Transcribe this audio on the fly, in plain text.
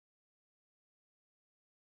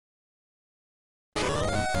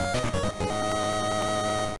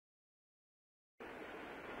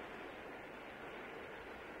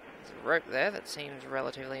rope there that seems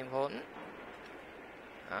relatively important.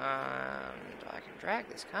 And I can drag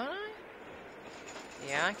this, can't I?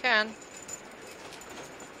 Yeah, I can.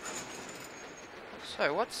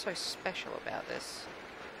 So, what's so special about this?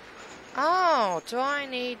 Oh, do I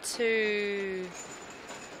need to...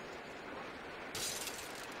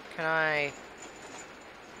 Can I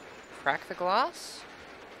crack the glass?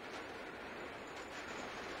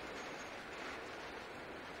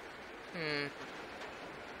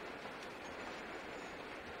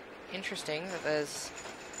 Interesting that there's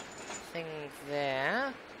a thing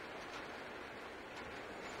there.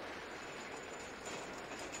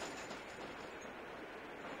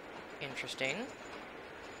 Interesting.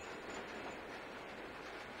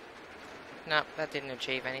 No, that didn't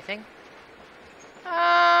achieve anything.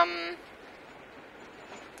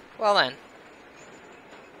 Well then.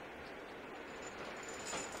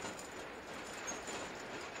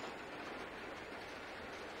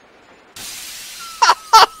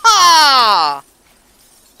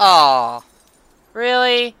 Oh,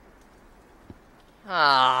 really?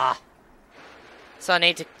 Ah. So I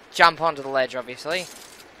need to jump onto the ledge, obviously.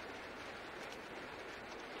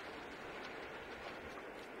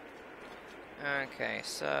 Okay,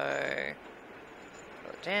 so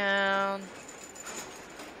go down.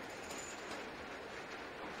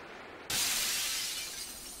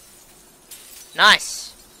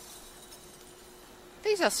 Nice.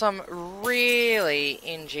 These are some really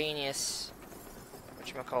ingenious,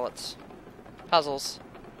 whatchamacallits, puzzles.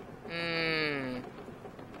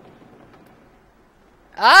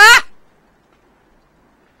 Ah!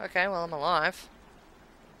 Okay, well, I'm alive.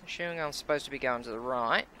 Assuming I'm supposed to be going to the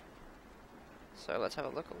right. So let's have a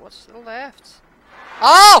look at what's to the left.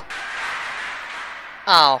 Oh!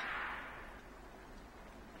 Oh.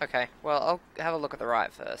 Okay, well, I'll have a look at the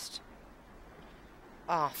right first.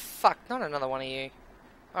 Oh, fuck, not another one of you.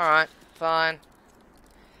 Alright, fine.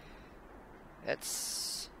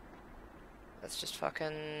 Let's just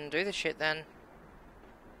fucking do this shit then.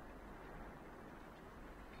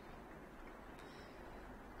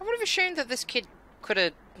 I would have assumed that this kid could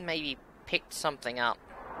have maybe picked something up.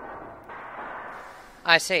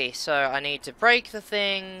 I see, so I need to break the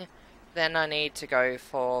thing, then I need to go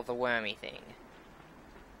for the wormy thing.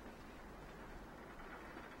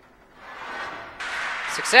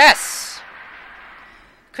 Success!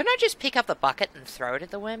 Couldn't I just pick up the bucket and throw it at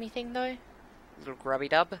the wormy thing, though? Little grubby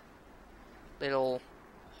dub. Little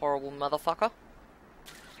horrible motherfucker.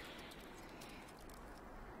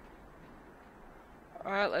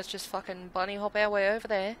 Alright, let's just fucking bunny hop our way over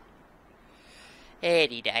there.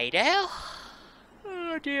 Eddie day now.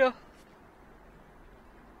 Oh dear.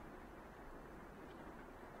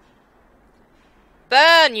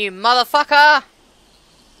 Burn, you motherfucker!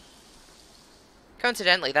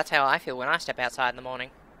 Coincidentally, that's how I feel when I step outside in the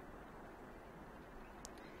morning.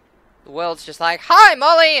 The world's just like, hi,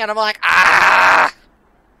 Molly! And I'm like, ah!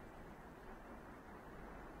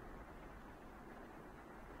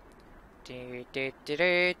 Do do do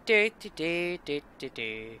do do do do do do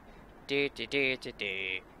do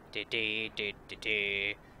do do do do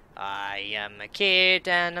do. I am a kid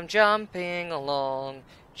and I'm jumping along,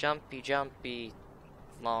 jumpy jumpy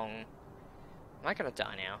long. Am I gonna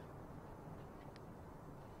die now?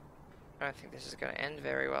 I don't think this is gonna end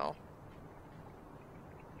very well.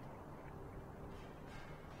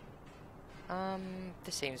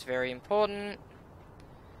 This seems very important.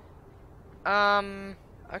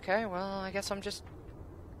 Okay, well, I guess I'm just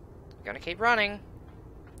gonna keep running.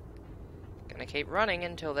 Gonna keep running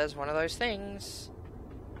until there's one of those things.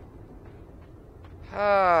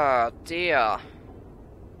 Oh, dear.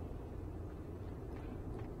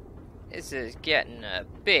 This is getting a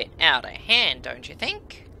bit out of hand, don't you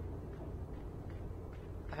think?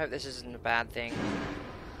 I hope this isn't a bad thing.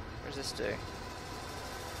 What does this do?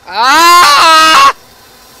 Ah!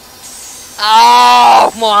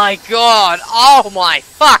 Oh my god! Oh my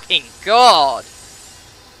fucking god!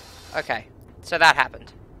 Okay, so that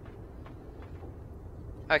happened.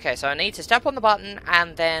 Okay, so I need to step on the button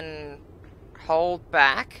and then hold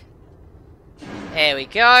back. There we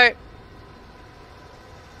go.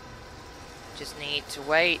 Just need to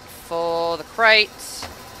wait for the crates.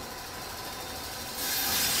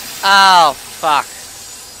 Oh, fuck.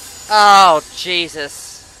 Oh,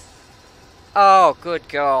 Jesus. Oh, good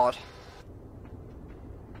God.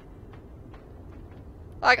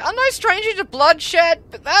 Like, I'm no stranger to bloodshed,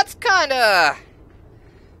 but that's kinda...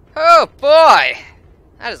 Oh, boy.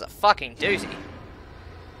 That is a fucking doozy.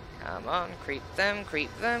 Come on, creep them,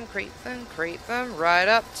 creep them, creep them, creep them, right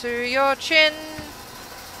up to your chin.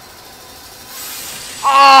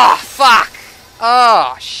 Oh, fuck.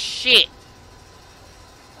 Oh, shit.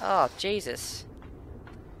 Oh, Oh, Jesus.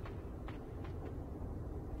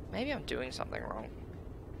 Maybe I'm doing something wrong.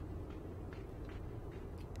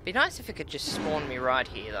 It'd be nice if it could just spawn me right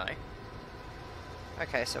here, though.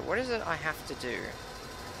 Okay, so what is it I have to do?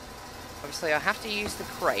 Obviously, I have to use the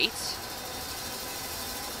crate.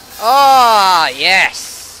 Oh,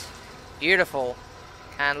 yes! Beautiful.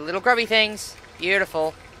 And little grubby things.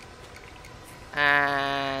 Beautiful.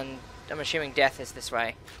 And I'm assuming death is this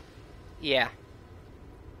way. Yeah.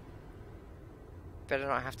 Better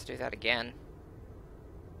not have to do that again.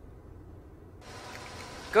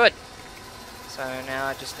 Good. So now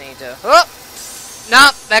I just need to... Oh!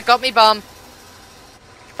 Nope, that got me bum.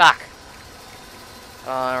 Fuck.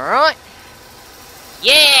 Alright.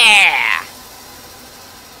 Yeah!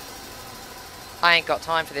 I ain't got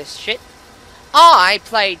time for this shit. I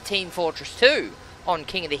played Team Fortress 2 on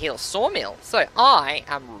King of the Hill Sawmill, so I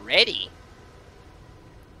am ready.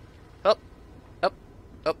 Up, up,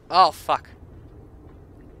 up. Oh, fuck.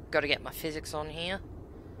 Gotta get my physics on here.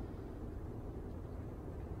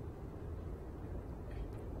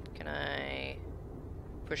 Can I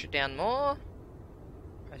push it down more?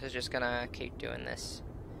 Or is it just gonna keep doing this?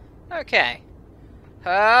 Okay.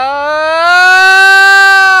 No.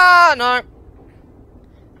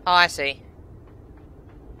 Oh, I see.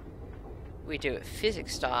 We do it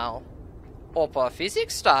physics style. Or by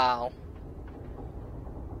physics style.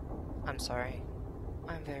 I'm sorry.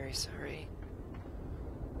 I'm very sorry.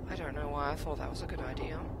 I don't know why I thought that was a good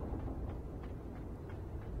idea.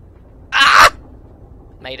 Ah!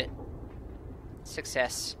 Made it.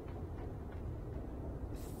 Success.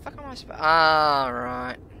 Fuck am I supposed...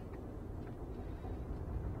 Alright.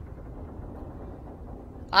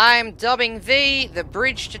 I'm dubbing thee the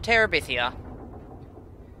bridge to Terabithia.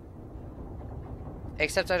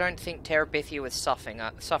 Except I don't think Terabithia was suffering.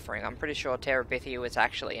 I'm pretty sure Terabithia was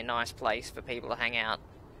actually a nice place for people to hang out.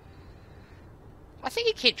 I think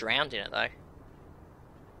a kid drowned in it, though.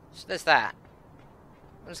 So there's that.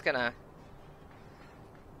 I'm just gonna...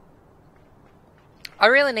 I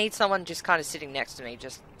really need someone just kind of sitting next to me,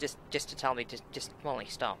 just to tell me, just Molly,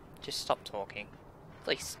 stop. Just stop talking.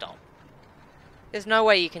 Please stop. There's no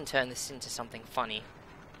way you can turn this into something funny.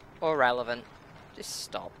 Or relevant. Just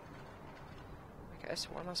stop. Okay, so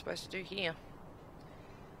what am I supposed to do here?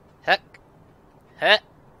 Heck. Heck.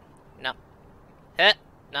 No. Heck.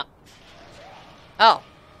 No. Oh.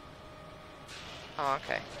 Oh,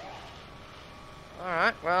 okay.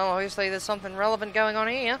 Alright, well, obviously there's something relevant going on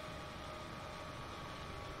here.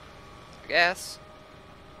 I guess.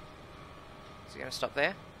 Is he gonna stop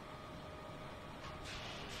there?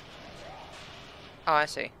 Oh, I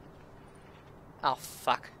see. Oh,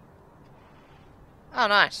 fuck. Oh,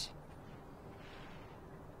 nice.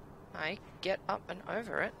 I get up and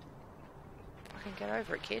over it. Fucking get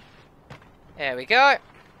over it, kid. There we go.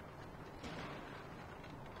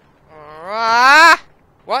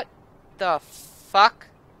 What the fuck?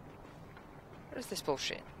 What is this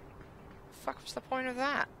bullshit? Fuck, what's the point of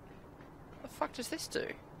that? What the fuck does this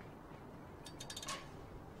do?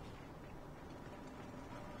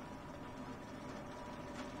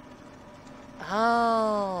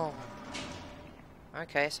 Oh.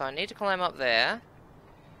 Okay, so I need to climb up there.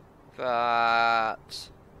 But...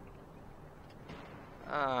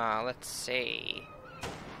 let's see.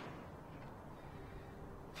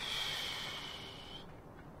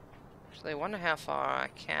 Actually, I wonder how far I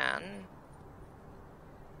can.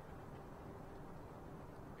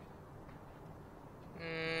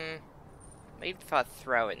 Maybe if I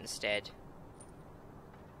throw it instead.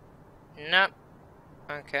 Nope.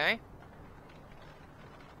 Okay.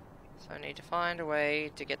 So I need to find a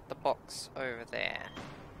way to get the box over there.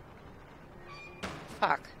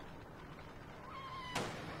 Fuck.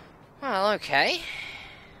 Well, okay.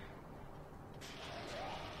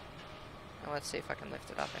 Now let's see if I can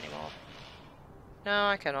lift it up anymore. No,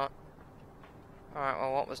 I cannot. Alright,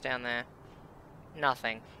 well, what was down there?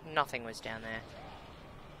 Nothing. Nothing was down there.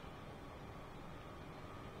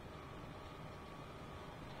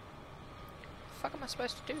 What the fuck am I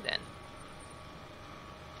supposed to do then?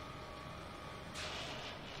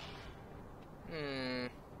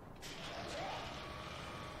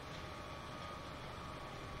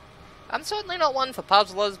 I'm certainly not one for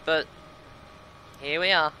puzzlers, but here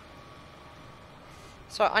we are.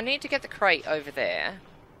 So I need to get the crate over there.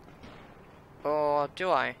 Or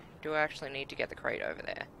do I? Do I actually need to get the crate over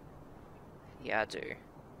there? Yeah, I do.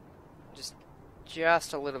 Just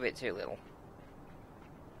a little bit too little.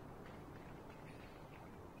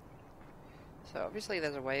 So obviously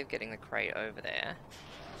there's a way of getting the crate over there.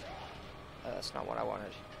 That's not what I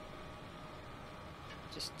wanted.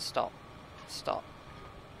 Just stop. Stop.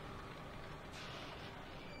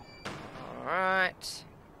 Alright.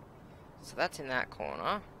 So that's in that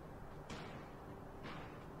corner.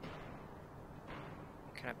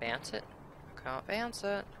 Can I bounce it? I can't bounce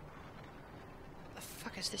it. What the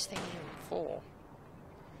fuck is this thing even for?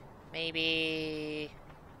 Maybe...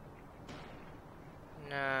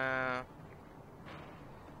 No.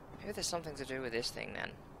 Maybe there's something to do with this thing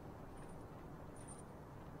then.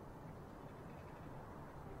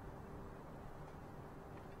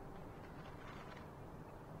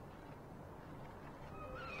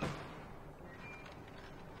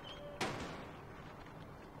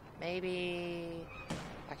 Maybe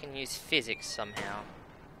I can use physics somehow.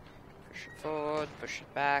 Push it forward, push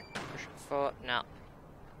it back, push it forward. No.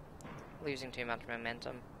 Losing too much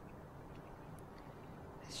momentum.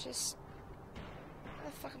 It's just... How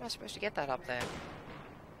the fuck am I supposed to get that up there?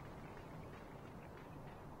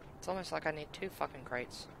 It's almost like I need 2 fucking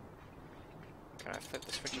crates. Can I flip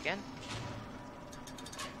the switch again?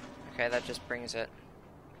 Okay, that just brings it.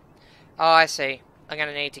 Oh, I see. I'm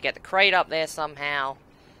gonna need to get the crate up there somehow.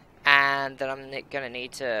 And then I'm gonna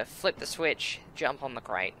need to flip the switch, jump on the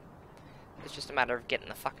crate. It's just a matter of getting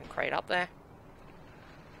the fucking crate up there.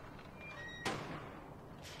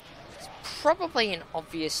 It's probably an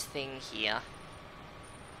obvious thing here.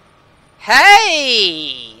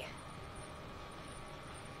 Hey!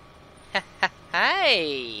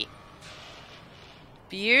 Hey!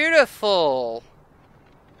 Beautiful!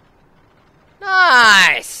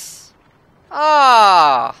 Nice!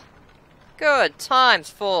 Ah! Oh. Good times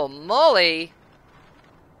for Molly.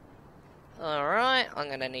 Alright, I'm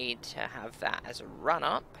gonna need to have that as a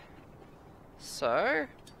run-up. So,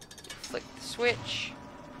 flick the switch.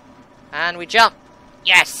 And we jump.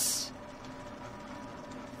 Yes!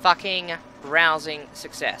 Fucking rousing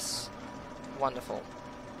success. Wonderful.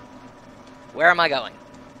 Where am I going?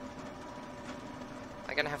 Am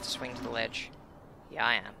I gonna have to swing to the ledge? Yeah,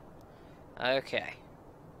 I am. Okay.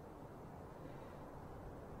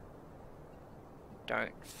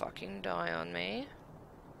 Don't fucking die on me.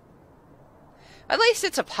 At least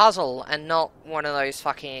it's a puzzle and not one of those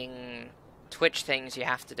fucking Twitch things you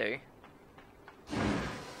have to do.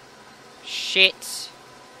 Shit.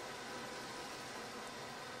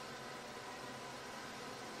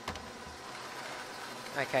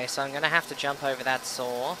 Okay, so I'm gonna have to jump over that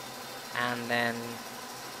saw, and then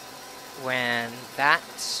when that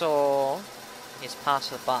saw is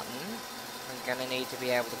past the button, I'm gonna need to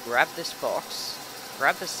be able to grab this box.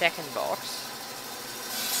 Grab the second box.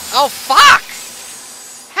 Oh, fuck!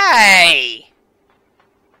 Hey!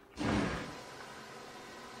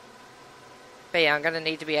 But yeah, I'm gonna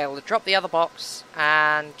need to be able to drop the other box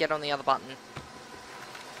and get on the other button.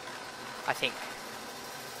 I think.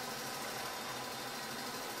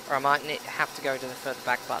 Or I might have to go to the further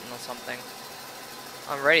back button or something.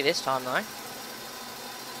 I'm ready this time, though.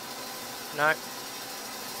 No.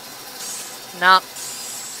 No.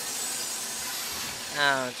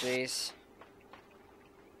 Oh, jeez.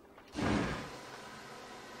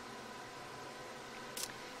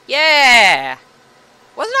 Yeah!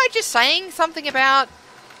 Wasn't I just saying something about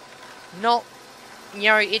not, you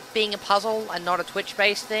know, it being a puzzle and not a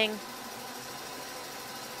Twitch-based thing?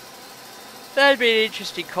 That'd be an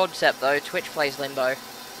interesting concept, though. Twitch plays Limbo.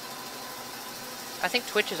 I think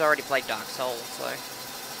Twitch has already played Dark Souls, so...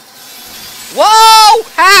 Whoa!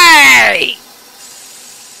 Hey!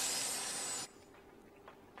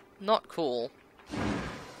 Not cool.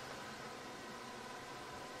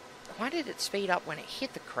 Why did it speed up when it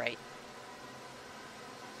hit the crate?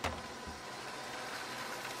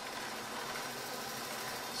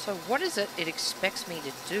 So what is it expects me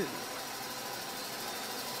to do?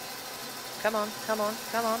 Come on, come on,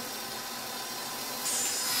 come on.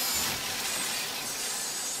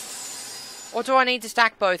 Or do I need to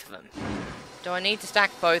stack both of them? Do I need to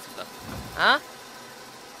stack both of them? Huh?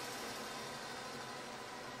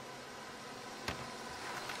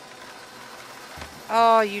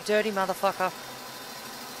 Oh, you dirty motherfucker.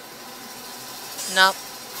 Nope.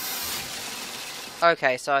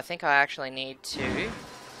 Okay, so I think I actually need to...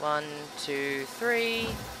 1, 2, 3...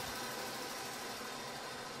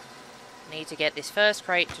 Need to get this first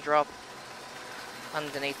crate to drop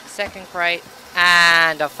underneath the second crate.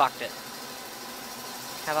 And I've fucked it.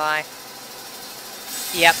 Have I?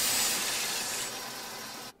 Yep.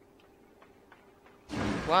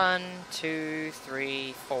 1, 2,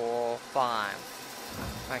 3, 4, 5.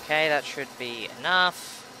 Okay, that should be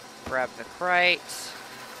enough. Grab the crate.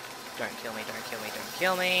 Don't kill me, don't kill me, don't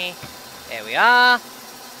kill me. There we are.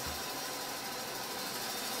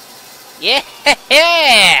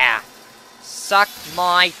 Yeah! Suck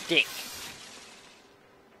my dick.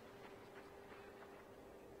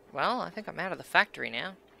 Well, I think I'm out of the factory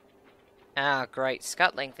now. Ah, great.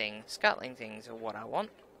 Scuttling things. Scuttling things are what I want.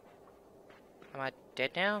 Am I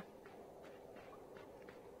dead now?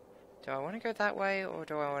 Do I want to go that way, or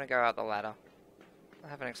do I want to go out the ladder? I'll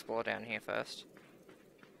have an explore down here first.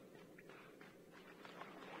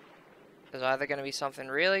 There's either going to be something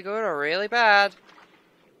really good or really bad.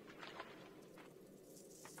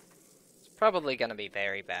 It's probably going to be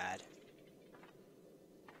very bad.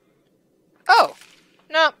 Oh!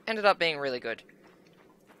 No, ended up being really good.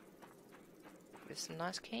 With some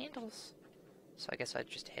nice candles. So I guess I'd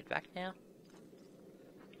just head back now.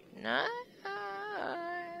 Nice!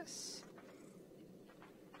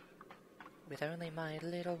 With only my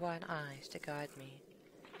little white eyes to guide me.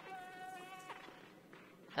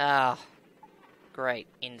 Ah, great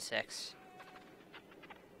insects.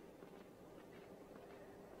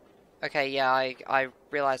 Okay, yeah, I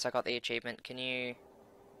realized I got the achievement. Can you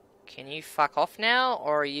fuck off now,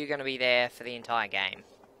 or are you going to be there for the entire game?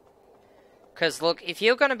 Because, look, if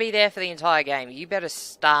you're going to be there for the entire game, you better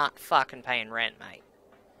start fucking paying rent, mate.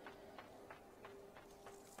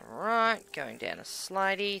 Alright, going down a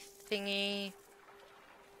slidey thingy.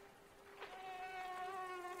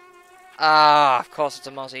 Ah, of course it's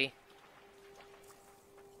a mozzie.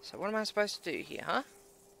 So what am I supposed to do here, huh?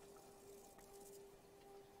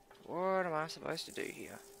 What am I supposed to do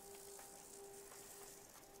here?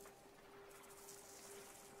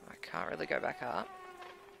 I can't really go back up.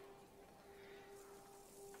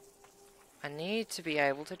 I need to be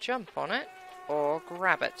able to jump on it, or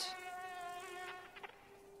grab it.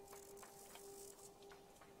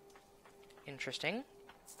 Interesting.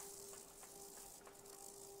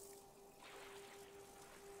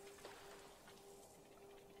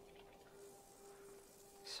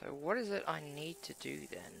 So what is it I need to do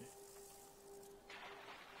then?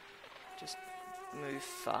 Just move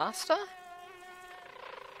faster?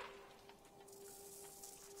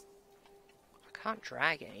 I can't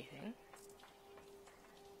drag anything.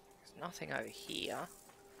 There's nothing over here.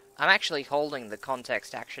 I'm actually holding the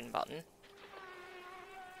context action button.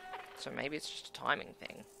 So maybe it's just a timing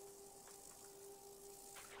thing.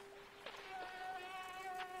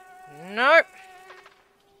 Nope!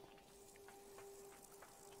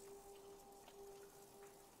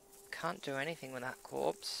 Can't do anything with that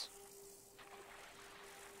corpse.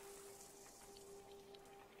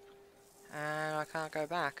 And I can't go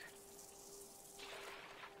back.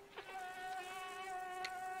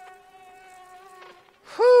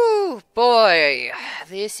 Whew, boy,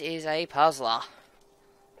 this is a puzzler.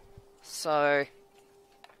 So,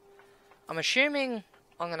 I'm assuming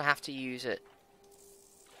I'm going to have to use it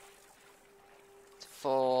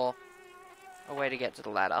for a way to get to the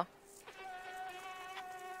ladder.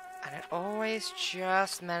 And it always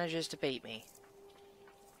just manages to beat me.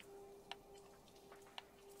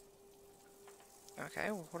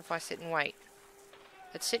 Okay, well, what if I sit and wait?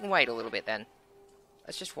 Let's sit and wait a little bit then.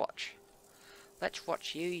 Let's just watch. Let's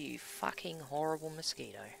watch you, you fucking horrible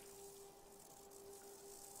mosquito.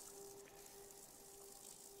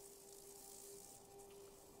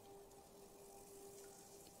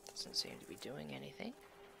 Doesn't seem to be doing anything.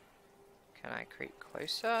 Can I creep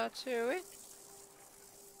closer to it?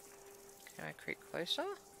 Can I creep closer?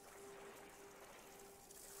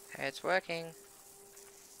 Okay, it's working.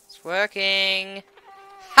 It's working!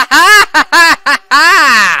 Ha ha ha ha ha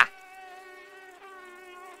ha!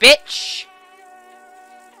 Bitch!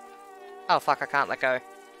 Oh fuck, I can't let go.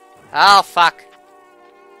 Oh fuck.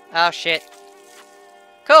 Oh shit.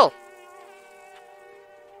 Cool!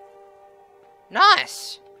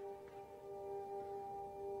 Nice!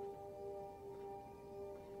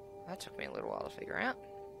 That took me a little while to figure out.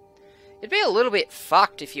 It'd be a little bit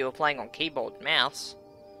fucked if you were playing on keyboard and mouse.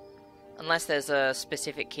 Unless there's a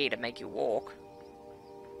specific key to make you walk.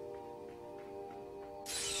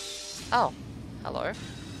 Oh, hello.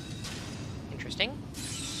 Interesting.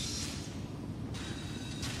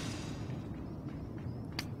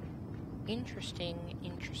 Interesting,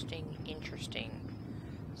 interesting, interesting.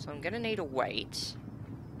 So I'm gonna need a wait.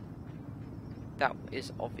 That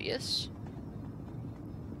is obvious.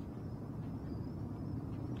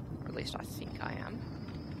 Or at least I think I am.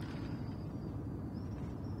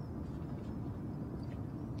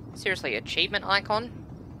 Seriously, achievement icon?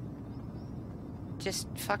 Just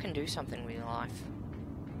fucking do something with your life.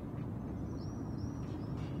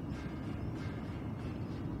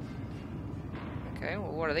 Okay,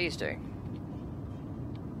 well what do these do?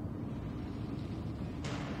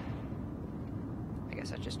 I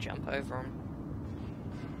guess I just jump over them.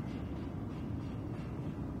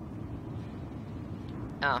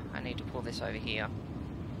 Ah, I need to pull this over here.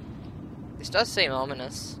 This does seem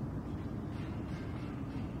ominous.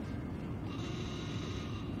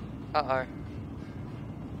 Uh-oh.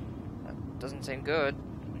 That doesn't seem good.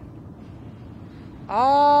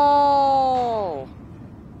 Oh!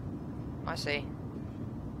 I see.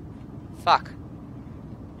 Fuck.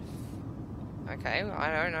 Okay,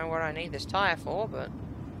 I don't know what I need this tire for, but...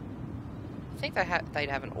 I think they'd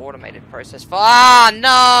have an automated process for... Ah,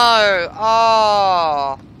 no!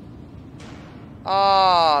 Oh!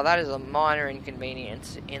 Oh, that is a minor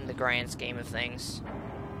inconvenience in the grand scheme of things.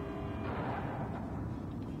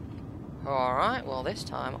 Alright, well this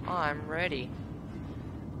time I'm ready.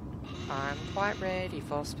 I'm quite ready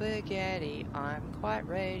for spaghetti. I'm quite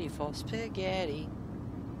ready for spaghetti.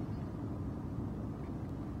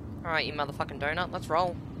 Alright, you motherfucking donut, let's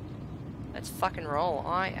roll. Let's fucking roll.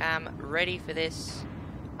 I am ready for this.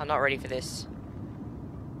 I'm not ready for this.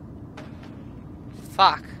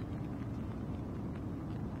 Fuck.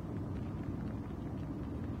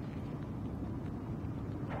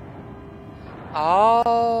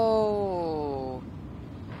 Oh.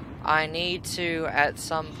 I need to, at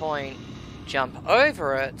some point, jump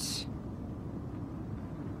over it.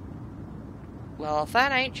 Well, if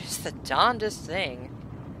that ain't just the darndest thing.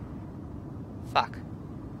 Fuck.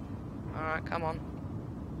 Alright, come on.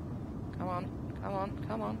 Come on, come on,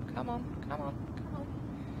 come on, come on, come on, come on.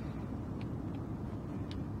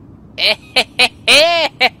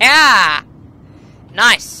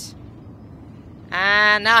 Nice.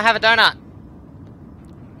 And now I have a donut.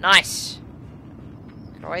 Nice.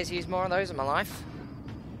 Could always use more of those in my life.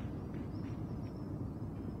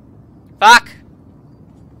 Fuck!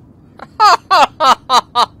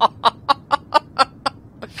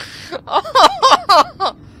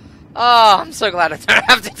 Oh, I'm so glad I don't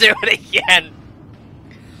have to do it again.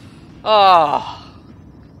 Oh.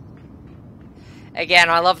 Again,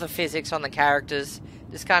 I love the physics on the characters.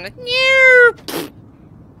 Just kind of...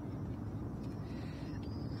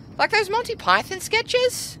 Like those Monty Python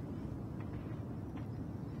sketches?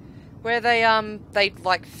 Where they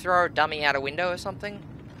like throw a dummy out a window or something.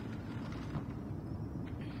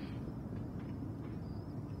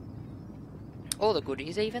 All the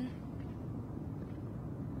goodies even.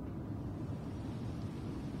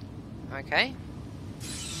 Okay.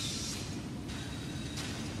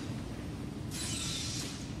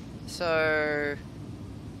 So,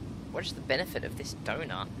 what is the benefit of this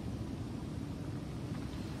donut?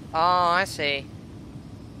 Oh, I see.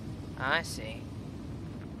 I see.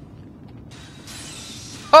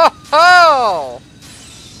 Ho ho!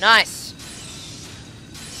 Nice.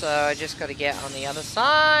 So I just got to get on the other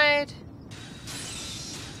side.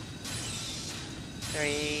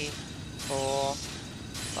 3, 4,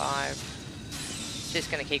 5. It's just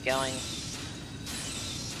gonna keep going.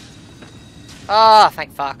 Ah, oh,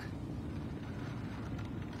 thank fuck.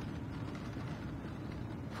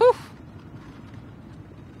 Whew.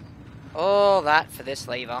 All that for this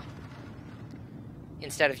lever.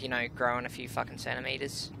 Instead of, you know, growing a few fucking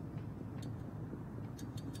centimeters.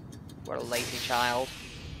 What a lazy child.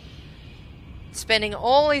 Spending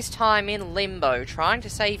all his time in Limbo trying to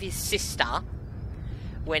save his sister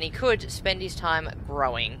when he could spend his time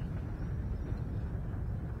growing.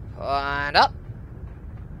 And up.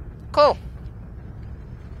 Cool.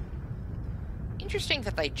 Interesting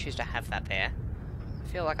that they choose to have that there. I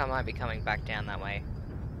feel like I might be coming back down that way.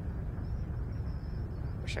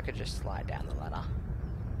 Wish I could just slide down the ladder.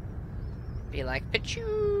 Be like,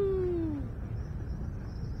 Pachoo!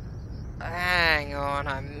 Hang on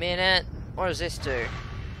a minute. What does this do?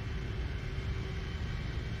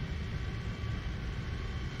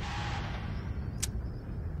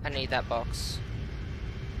 I need that box.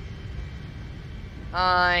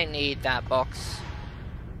 I need that box.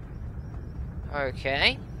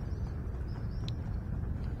 Okay.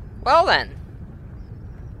 Well then.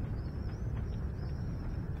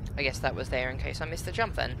 I guess that was there in case I missed the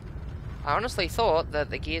jump then. I honestly thought that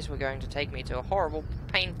the gears were going to take me to a horrible,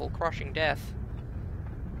 painful, crushing death.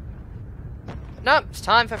 But nope, it's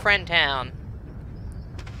time for Friend Town.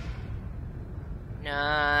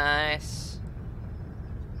 Nice.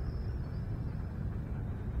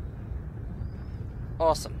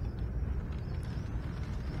 Awesome.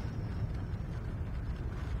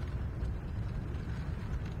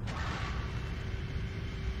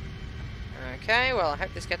 Okay, well I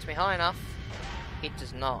hope this gets me high enough. It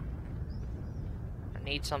does not. I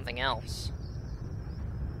need something else.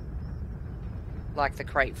 Like the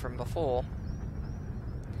crate from before.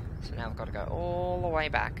 So now I've got to go all the way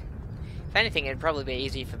back. If anything, it'd probably be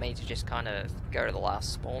easy for me to just kind of go to the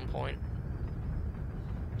last spawn point.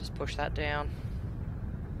 Just push that down.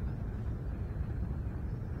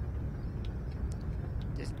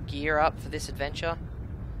 Just gear up for this adventure.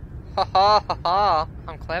 Ha ha ha ha!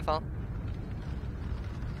 I'm clever.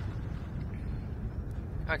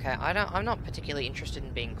 Okay, I'm not particularly interested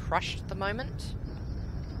in being crushed at the moment.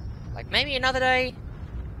 Like, maybe another day,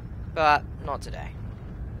 but not today.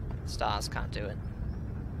 Stars can't do it.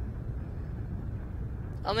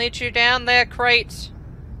 I'll meet you down there, Crate.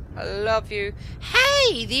 I love you.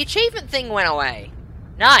 Hey! The achievement thing went away!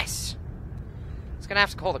 Nice! I was gonna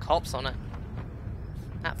have to call the cops on it.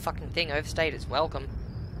 That fucking thing overstayed its welcome.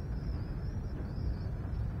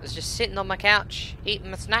 I was just sitting on my couch,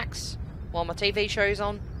 eating my snacks, while my TV show's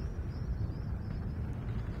on.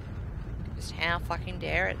 Just how fucking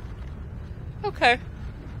dare it. Okay.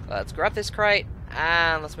 Let's grab this crate,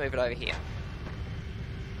 and let's move it over here.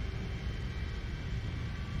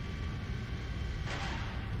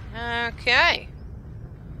 Okay.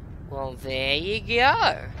 Well, there you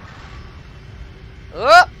go.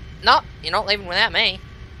 Oh! No, you're not leaving without me.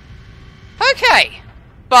 Okay.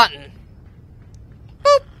 Button.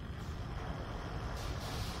 Boop.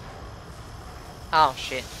 Oh,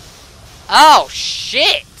 shit. Oh,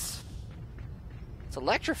 shit! It's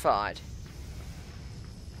electrified.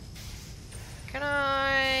 Can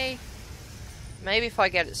I... Maybe if I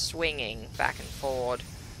get it swinging back and forward.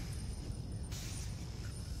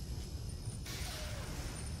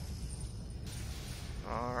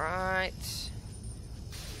 Alright.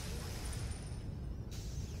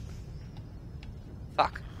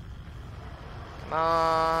 Fuck. Come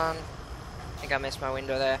on. I think I missed my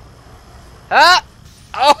window there. Ah!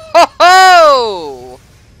 Oh ho ho!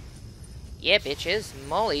 Yeah, bitches.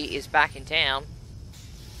 Molly is back in town.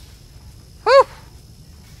 Whew!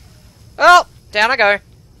 Oh! Down I go.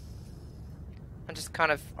 I'm just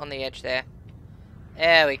kind of on the edge there.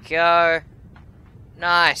 There we go.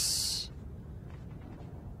 Nice.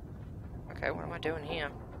 Okay, what am I doing here?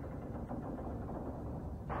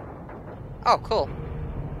 Oh, cool.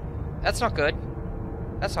 That's not good.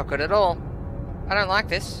 That's not good at all. I don't like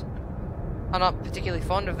this. I'm not particularly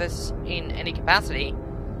fond of this in any capacity.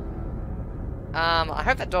 I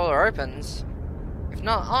hope that door opens. If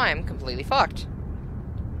not, I'm completely fucked.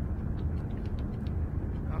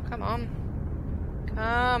 Oh, come on.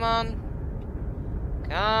 Come on.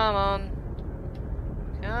 Come on.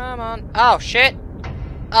 Come on. Oh, shit!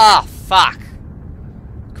 Oh, fuck.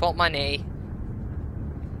 Caught my knee.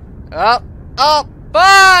 Oh! Oh!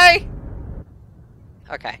 Bye!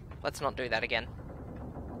 Okay, let's not do that again.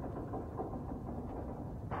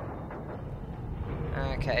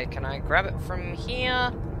 Okay, can I grab it from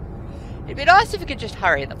here? It'd be nice if we could just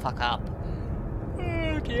hurry the fuck up.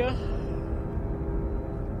 Oh dear.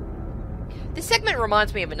 This segment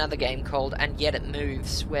reminds me of another game called And Yet It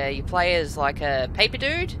Moves, where you play as like a paper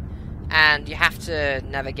dude, and you have to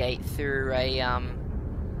navigate through a,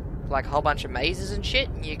 like a whole bunch of mazes and shit,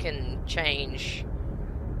 and you can change,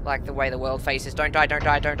 like, the way the world faces. Don't die, don't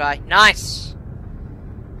die, don't die. Nice!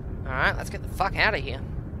 Alright, let's get the fuck out of here.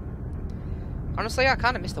 Honestly, I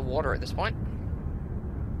kind of miss the water at this point.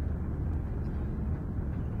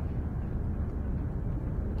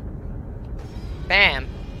 Bam!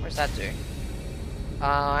 What does that do? Oh,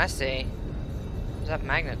 I see. What does that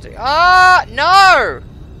magnet do? Oh, no!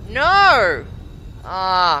 No!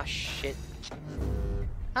 Ah, shit.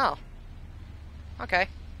 Oh. Okay.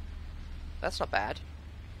 That's not bad.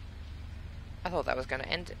 I thought that was going to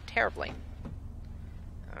end terribly.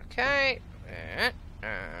 Okay.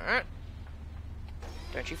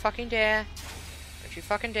 Don't you fucking dare. Don't you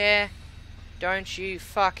fucking dare. Don't you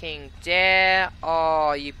fucking dare.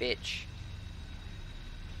 Oh, you bitch.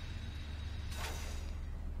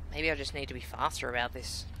 Maybe I just need to be faster about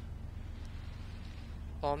this.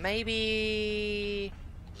 Or maybe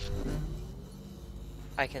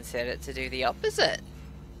I can set it to do the opposite.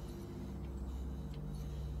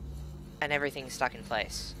 And everything's stuck in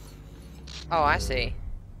place. Oh, I see.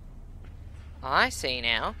 I see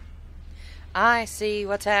now. I see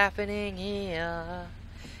what's happening here.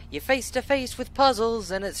 You're face to face with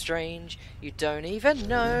puzzles and it's strange. You don't even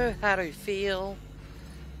know how to feel.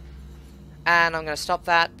 And I'm going to stop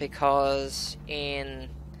that because in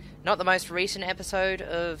not the most recent episode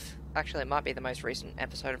of... Actually, it might be the most recent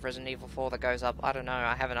episode of Resident Evil 4 that goes up. I don't know.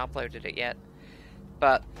 I haven't uploaded it yet.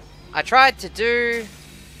 But I tried to do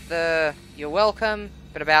the You're Welcome,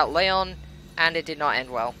 but about Leon, and it did not end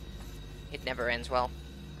well. It never ends well.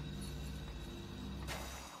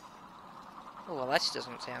 Oh, well, that just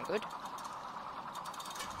doesn't sound good.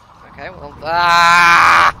 Okay, well...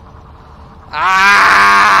 Ah!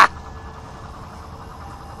 Ah!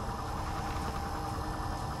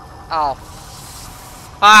 Oh,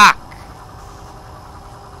 fuck!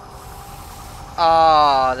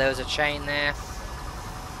 Oh, there was a chain there.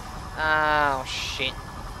 Oh, shit.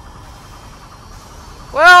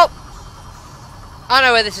 Well, I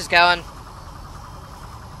know where this is going.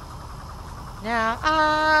 Now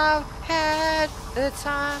I've had the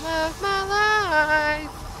time of my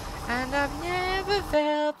life, and I've never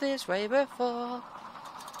felt this way before.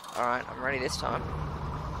 Alright, I'm ready this time.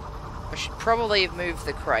 I should probably have moved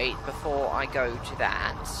the crate before I go to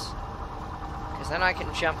that, because then I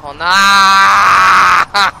can jump on that.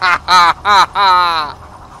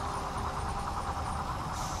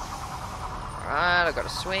 Alright, I've got to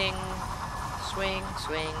swing, swing,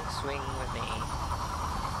 swing, swing with me.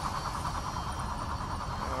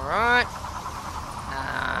 Alright.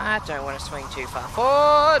 I don't want to swing too far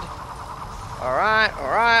forward. Alright,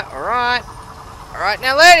 alright, alright. Alright,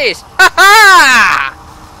 now ladies! Ha ha!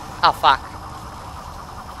 Oh fuck.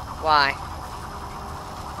 Why?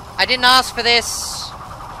 I didn't ask for this.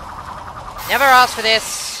 Never asked for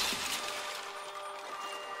this.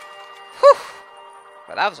 Whew.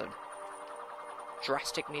 Well, that was a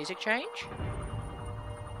drastic music change.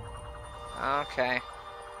 Okay.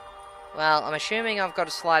 Well, I'm assuming I've got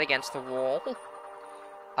to slide against the wall.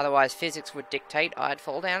 Otherwise, physics would dictate I'd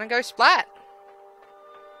fall down and go splat.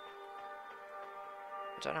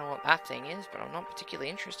 I don't know what that thing is, but I'm not particularly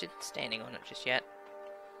interested in standing on it just yet.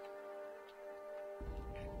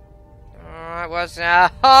 Alright, what's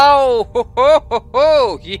that? Oh, ho, ho, ho,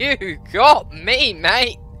 ho, you got me,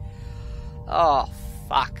 mate. Oh,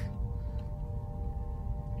 fuck.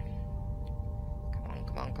 Come on,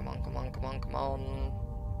 come on, come on, come on, come on, come on.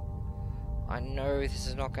 I know this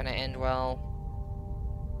is not going to end well.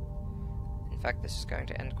 In fact, this is going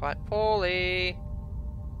to end quite poorly.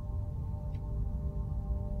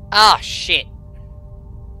 Ah, shit!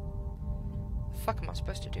 The fuck am I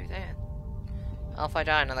supposed to do there? Well, if I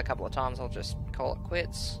die another couple of times, I'll just call it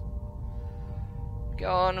quits.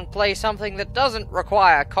 Go on and play something that doesn't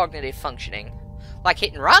require cognitive functioning, like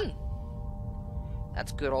hit and run.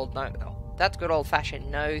 That's good old that's good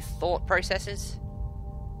old-fashioned no thought processes.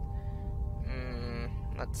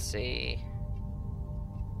 Let's see.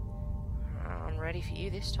 I'm ready for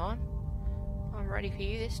you this time. I'm ready for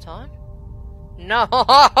you this time. No,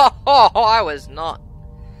 I was not.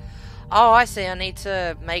 Oh, I see. I need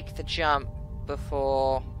to make the jump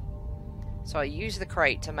before. So I use the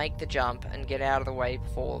crate to make the jump and get out of the way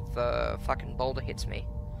before the fucking boulder hits me.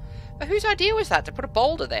 But whose idea was that to put a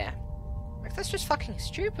boulder there? Like, that's just fucking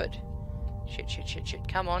stupid. Shit, shit, shit, shit.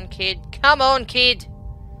 Come on, kid. Come on, kid.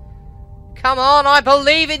 Come on, I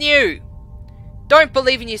believe in you. Don't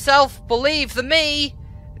believe in yourself. Believe the me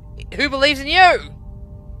who believes in you.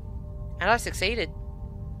 And I succeeded.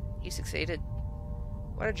 You succeeded.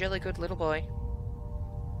 What a jolly good little boy.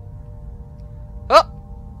 Oh!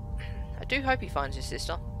 I do hope he finds his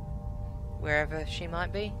sister. Wherever she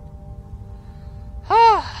might be.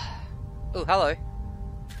 Oh, hello.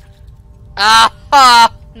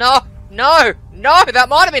 Ah! No! No! No! That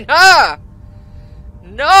might have been her!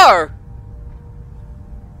 No!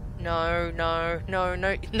 No, no, no,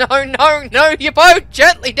 no, no, no, no! You both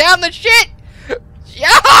gently down the shit!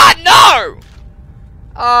 Yeah! No!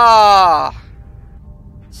 Ah!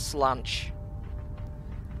 Slunch.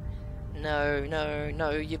 No, no,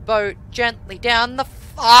 no, your boat gently down the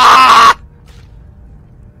ah!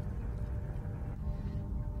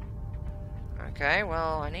 Okay,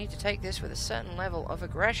 well, I need to take this with a certain level of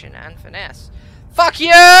aggression and finesse. Fuck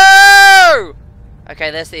you!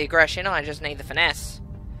 Okay, there's the aggression, I just need the finesse.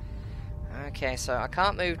 Okay, so I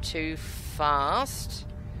can't move too fast,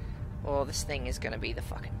 or this thing is gonna be the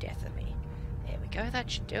fucking death of me. There we go, that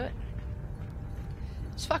should do it.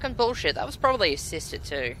 It's fucking bullshit, that was probably assisted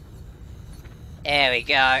too. There we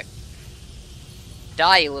go.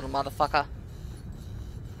 Die, you little motherfucker.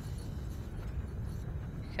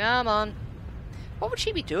 Come on. What would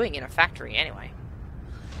she be doing in a factory anyway?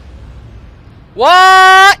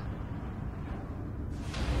 What?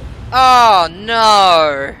 Oh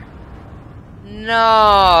no.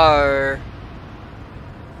 No.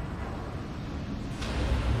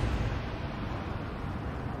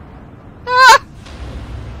 Ah!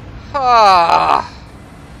 Ah.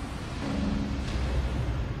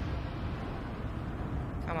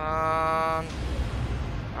 Come on.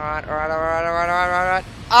 Alright, alright, alright, alright, alright, alright.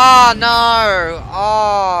 Oh no!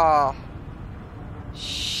 Oh.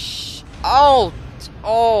 Shh. Oh.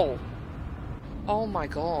 Oh. Oh my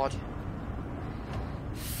god.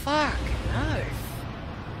 Fuck no.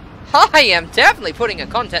 I am definitely putting a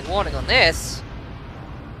content warning on this.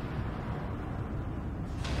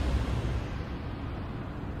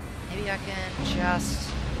 Maybe I can just...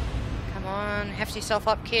 Come on, heft yourself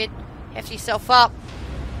up, kid. Heft yourself up.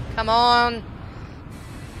 Come on.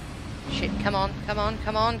 Shit, come on, come on,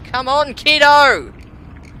 come on, come on, kiddo!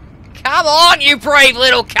 Come on, you brave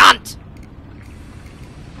little cunt!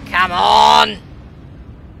 Come on!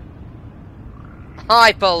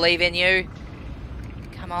 I believe in you.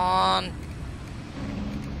 Come on.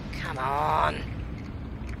 Come on.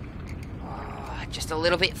 Oh, just a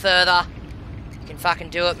little bit further. You can fucking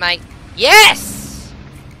do it, mate. Yes!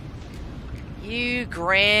 You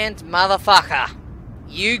grand motherfucker.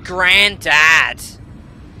 You granddad.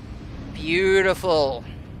 Beautiful.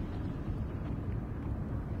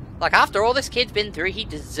 Like, after all this kid's been through, he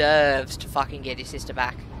deserves to fucking get his sister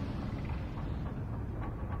back.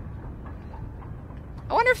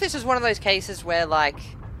 I wonder if this is one of those cases where, like,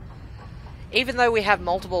 even though we have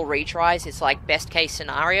multiple retries, it's like best case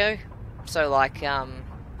scenario. So, like,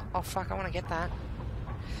 oh fuck, I want to get that.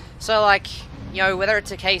 So, like, you know, whether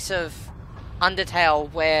it's a case of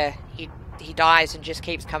Undertale where he dies and just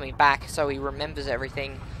keeps coming back so he remembers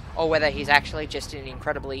everything, or whether he's actually just an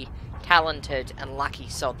incredibly talented and lucky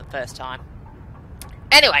sod the first time.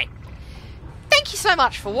 Anyway, thank you so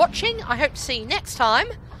much for watching. I hope to see you next time.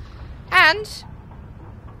 And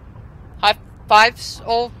high fives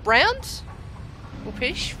all round.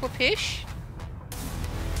 Whoopish, whoopish.